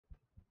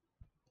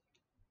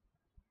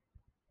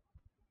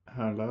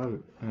Hello,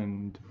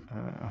 and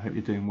I hope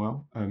you're doing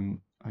well.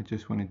 I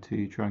just wanted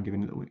to try and give a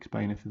little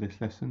explainer for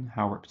this lesson,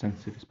 how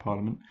representative is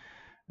Parliament,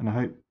 and I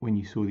hope when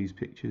you saw these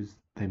pictures,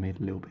 they made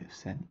a little bit of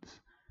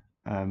sense.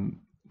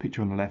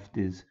 Picture on the left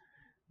is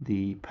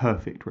the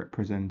perfect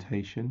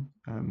representation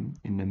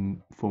in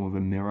the form of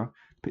a mirror.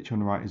 Picture on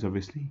the right is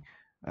obviously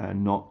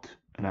not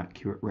an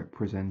accurate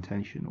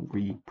representation or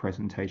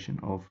representation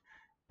of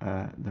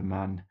the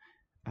man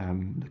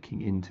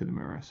looking into the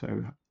mirror.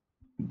 So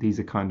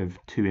these are kind of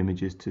two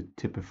images to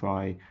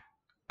typify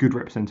good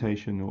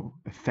representation or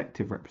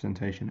effective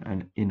representation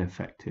and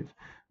ineffective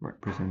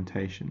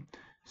representation.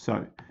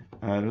 So,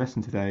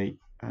 lesson today,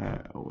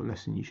 or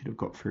lesson you should have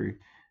got through,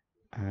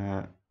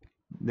 uh,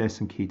 there's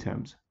some key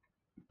terms.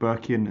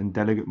 Burkean and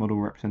delegate model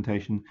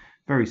representation.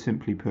 Very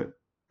simply put,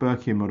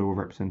 Burkean model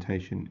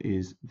representation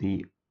is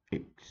the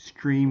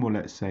extreme, or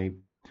let's say,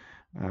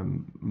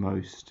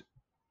 most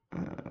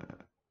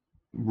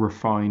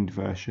refined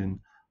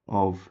version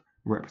of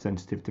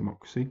representative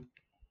democracy.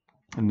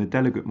 And the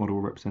delegate model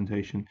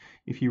representation,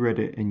 if you read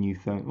it and you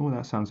thought, oh,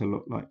 that sounds a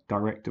lot like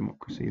direct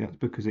democracy, that's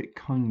because it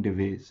kind of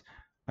is.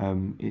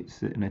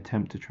 It's an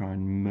attempt to try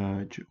and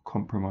merge,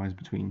 compromise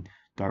between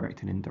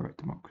direct and indirect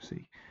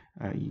democracy.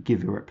 You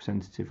give a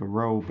representative a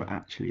role, but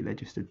actually they're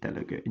just a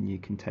delegate and you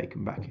can take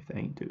them back if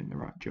they ain't doing the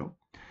right job.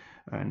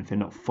 And if they're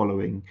not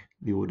following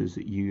the orders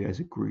that you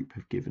as a group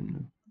have given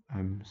them.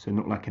 So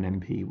not like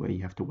an MP where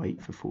you have to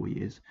wait for 4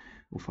 years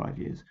or 5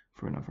 years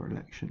for another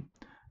election.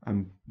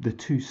 The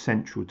two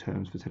central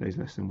terms for today's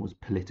lesson was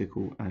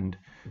political and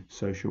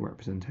social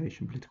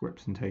representation. Political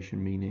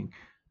representation meaning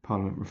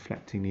Parliament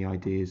reflecting the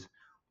ideas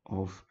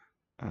of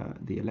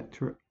the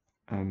electorate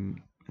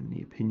and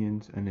the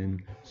opinions, and then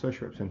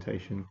social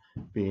representation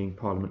being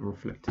Parliament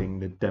reflecting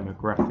the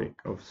demographic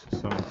of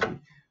society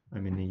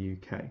in the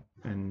UK.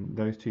 And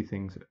those two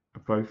things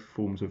are both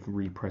forms of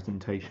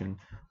representation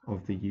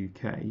of the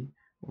UK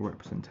or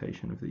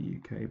representation of the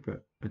UK,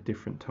 but are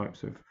different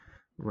types of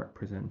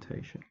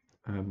representation.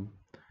 And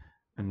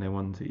they're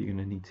ones that you're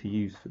going to need to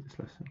use for this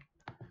lesson.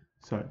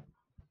 So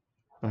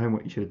the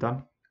homework you should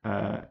have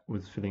done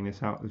was filling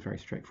this out. It was very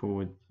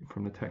straightforward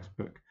from the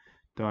textbook.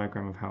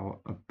 Diagram of how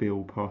a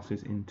bill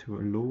passes into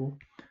a law.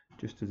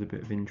 Just as a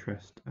bit of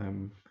interest,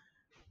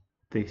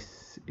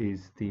 this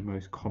is the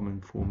most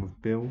common form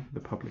of bill, the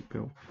public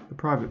bill. The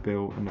private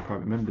bill and the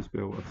private members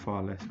bill are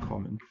far less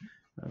common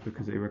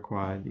because they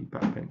require the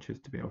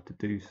backbenchers to be able to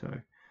do so.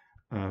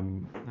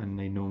 And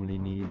they normally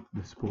need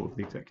the support of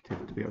the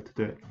executive to be able to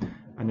do it.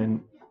 And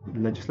then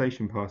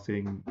legislation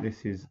passing,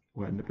 this is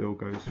when the bill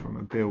goes from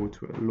a bill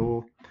to a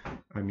law.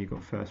 You've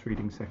got first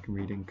reading, second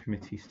reading,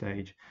 committee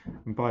stage,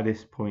 and by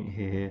this point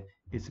here,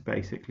 it's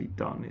basically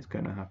done. It's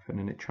going to happen,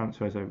 and it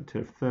transfers over to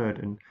the third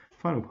and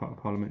final part of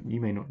Parliament. You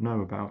may not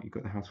know about. You've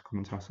got the House of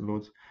Commons, House of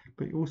Lords,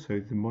 but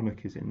also the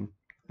monarch is in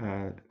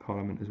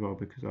Parliament as well,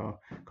 because our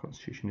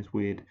constitution is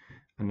weird,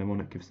 and the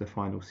monarch gives the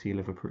final seal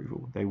of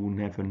approval. They will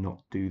never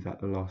not do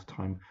that. The last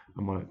time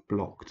a monarch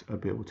blocked a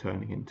bill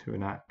turning into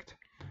an act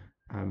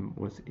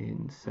was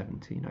in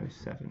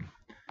 1707,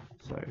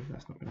 so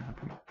that's not going to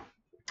happen.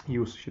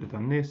 You also should have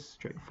done this,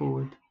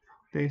 straightforward,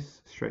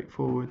 this,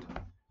 straightforward,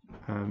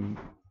 kind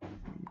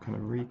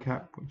of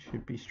recap, which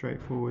should be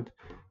straightforward,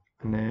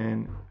 and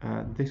then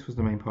this was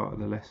the main part of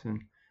the lesson.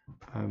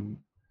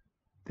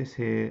 This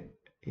here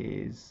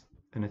is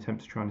an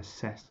attempt to try and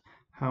assess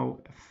how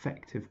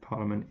effective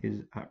Parliament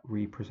is at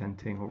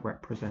representing or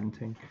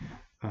representing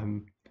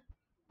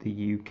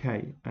the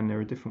UK, and there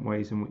are different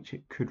ways in which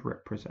it could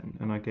represent,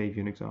 and I gave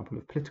you an example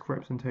of political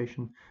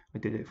representation. I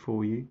did it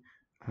for you.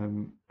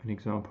 An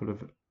example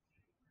of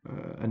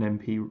an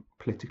MP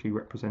politically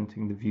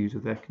representing the views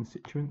of their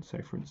constituents. So,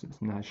 for instance,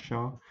 Naz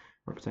Shah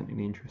representing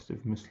the interests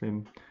of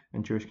Muslim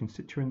and Jewish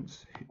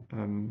constituents.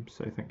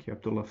 So, thank you,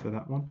 Abdullah, for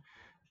that one.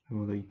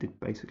 Although you did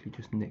basically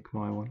just nick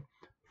my one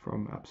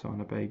from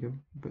Afsana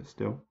Begum, but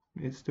still,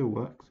 it still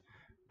works.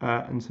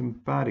 And some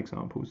bad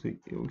examples,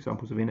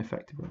 examples of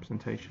ineffective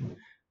representation,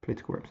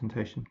 political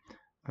representation.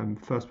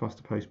 First past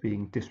the post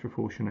being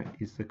disproportionate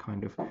is the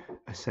kind of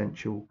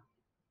essential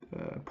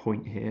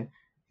point here.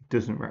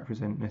 Doesn't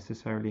represent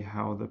necessarily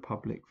how the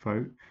public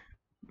vote.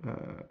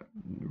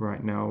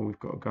 Right now, we've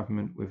got a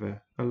government with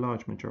a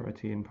large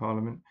majority in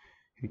Parliament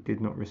who did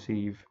not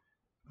receive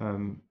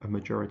a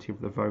majority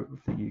of the vote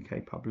of the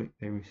UK public.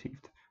 They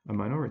received a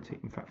minority.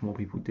 In fact, more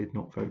people did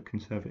not vote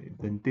Conservative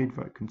than did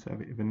vote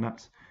Conservative, and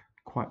that's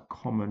quite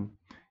common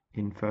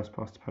in first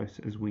past the post,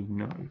 as we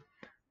know.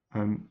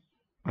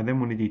 I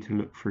then wanted you to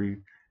look through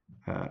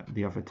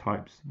the other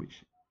types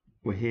which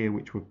were here,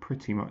 which were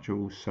pretty much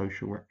all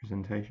social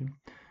representation.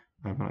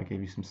 And I gave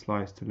you some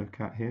slides to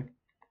look at here.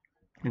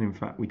 And in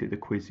fact, we did a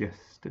quiz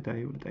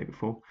yesterday or the day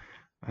before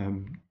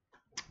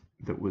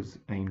that was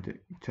aimed at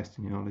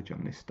testing your knowledge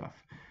on this stuff.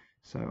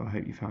 So I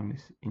hope you found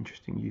this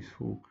interesting,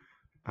 useful.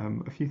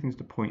 A few things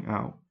to point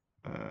out.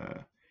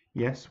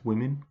 Yes,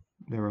 women.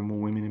 There are more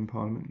women in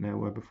Parliament than there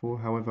were before.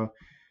 However,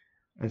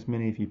 as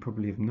many of you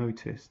probably have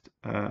noticed,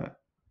 there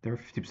are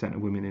 50%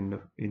 of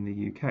women in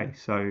the UK.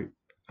 So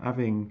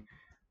having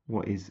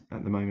what is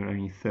at the moment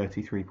only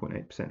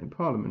 33.8% in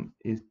Parliament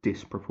is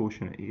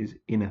disproportionate, it is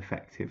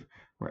ineffective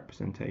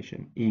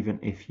representation, even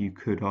if you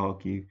could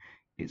argue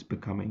it's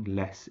becoming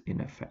less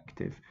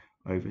ineffective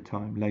over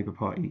time. Labour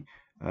Party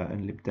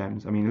and Lib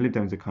Dems, I mean, the Lib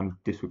Dems are kind of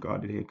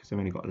disregarded here because they've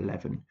only got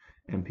 11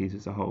 MPs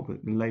as a whole,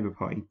 but the Labour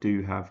Party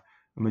do have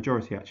a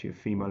majority actually of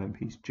female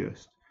MPs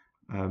just,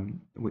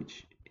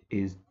 which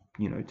is,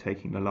 you know,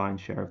 taking the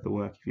lion's share of the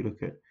work. If you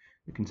look at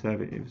the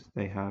Conservatives,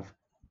 they have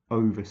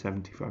over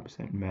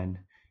 75% men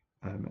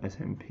as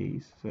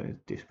MPs, so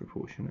it's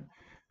disproportionate.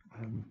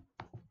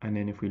 And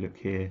then if we look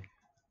here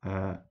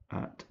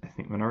at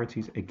ethnic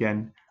minorities,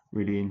 again,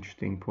 really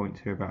interesting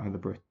points here about how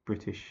the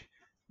British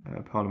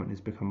Parliament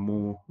has become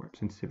more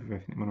representative of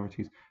ethnic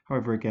minorities.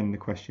 However, again, the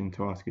question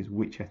to ask is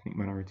which ethnic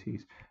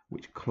minorities,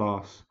 which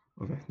class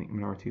of ethnic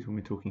minorities, when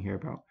we're talking here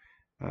about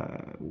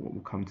what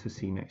we'll come to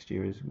see next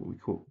year is what we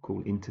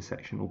call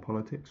intersectional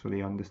politics, or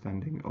the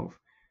understanding of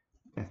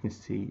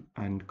ethnicity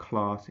and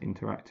class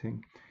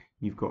interacting.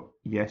 You've got,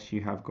 yes,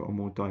 you have got a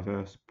more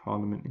diverse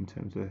parliament in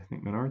terms of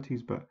ethnic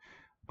minorities, but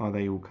are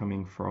they all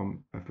coming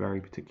from a very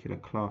particular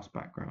class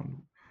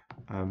background?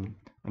 And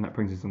that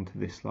brings us onto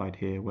this slide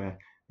here, where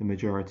the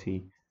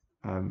majority,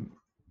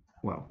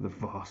 well, the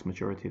vast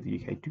majority of the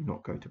UK do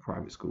not go to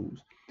private schools.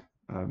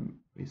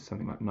 It's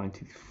something like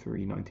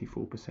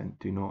 93-94%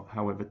 do not.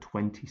 However,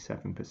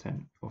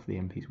 27% of the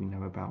MPs we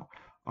know about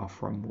are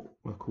from what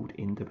were called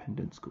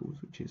independent schools,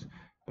 which is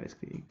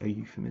basically a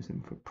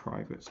euphemism for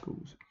private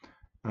schools.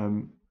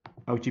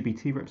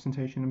 LGBT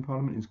representation in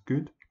Parliament is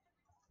good,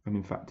 and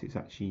in fact it's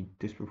actually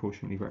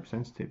disproportionately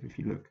representative if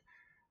you look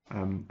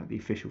at the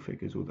official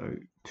figures, although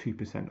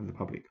 2% of the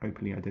public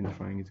openly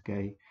identifying as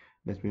gay,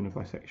 lesbian or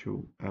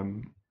bisexual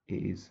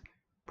is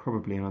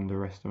probably an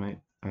underestimate.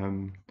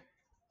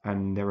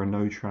 And there are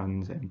no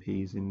trans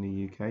MPs in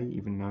the UK,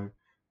 even though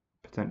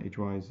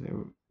percentage-wise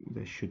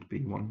there should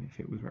be one if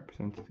it was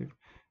representative.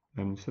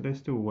 So there's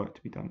still work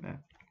to be done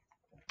there.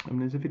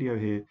 There's a video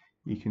here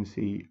you can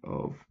see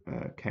of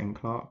Ken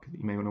Clarke that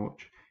you may want to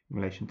watch in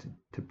relation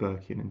to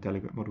Burkean and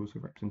delegate models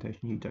of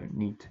representation. You don't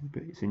need to,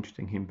 but it's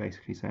interesting, him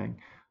basically saying,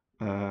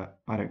 I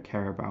don't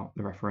care about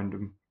the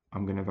referendum,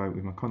 I'm going to vote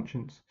with my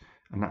conscience.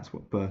 And that's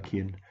what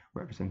Burkean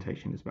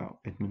representation is about.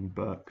 Edmund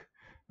Burke,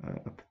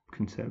 a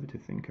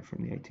conservative thinker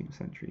from the 18th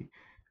century,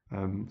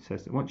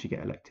 says that once you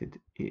get elected,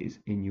 it is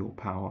in your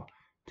power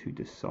to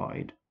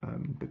decide,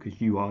 because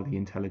you are the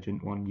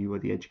intelligent one, you are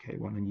the educated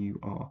one, and you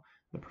are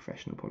the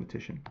professional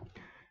politician.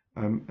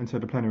 And so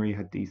the plenary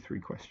had these three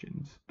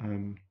questions,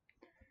 and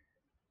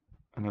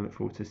I look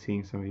forward to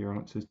seeing some of your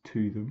answers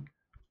to them.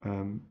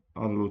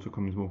 Are the Lords of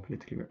Commons more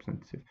politically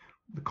representative?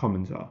 The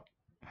Commons are.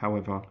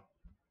 However,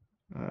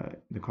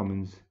 the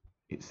Commons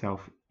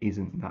itself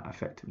isn't that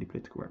effectively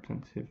political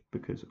representative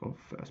because of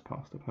first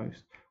past the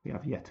post. We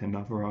have yet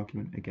another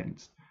argument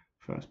against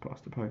first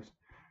past the post.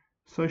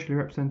 Socially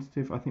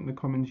representative, I think the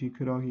Commons, you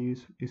could argue,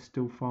 is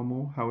still far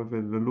more.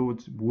 However, the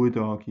Lords would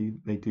argue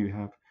they do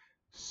have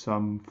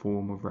some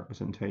form of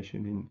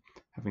representation in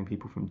having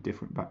people from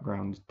different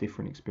backgrounds,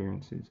 different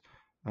experiences.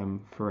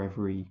 For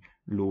every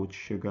Lord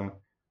Sugar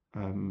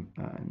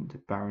and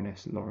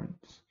Baroness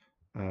Lawrence,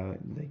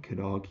 they could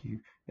argue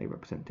they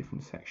represent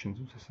different sections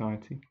of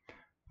society.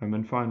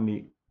 And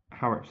finally,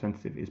 how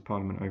representative is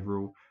Parliament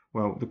overall?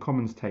 Well, the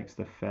Commons takes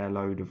the fair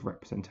load of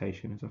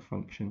representation as a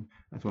function,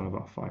 as one of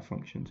our 5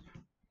 functions.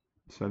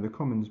 So the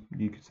Commons,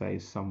 you could say,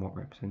 is somewhat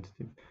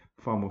representative,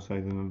 far more so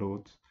than the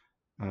Lords.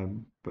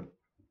 But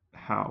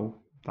how,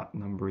 that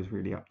number is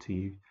really up to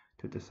you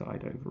to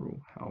decide overall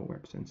how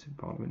representative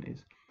Parliament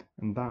is.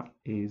 And that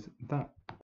is that.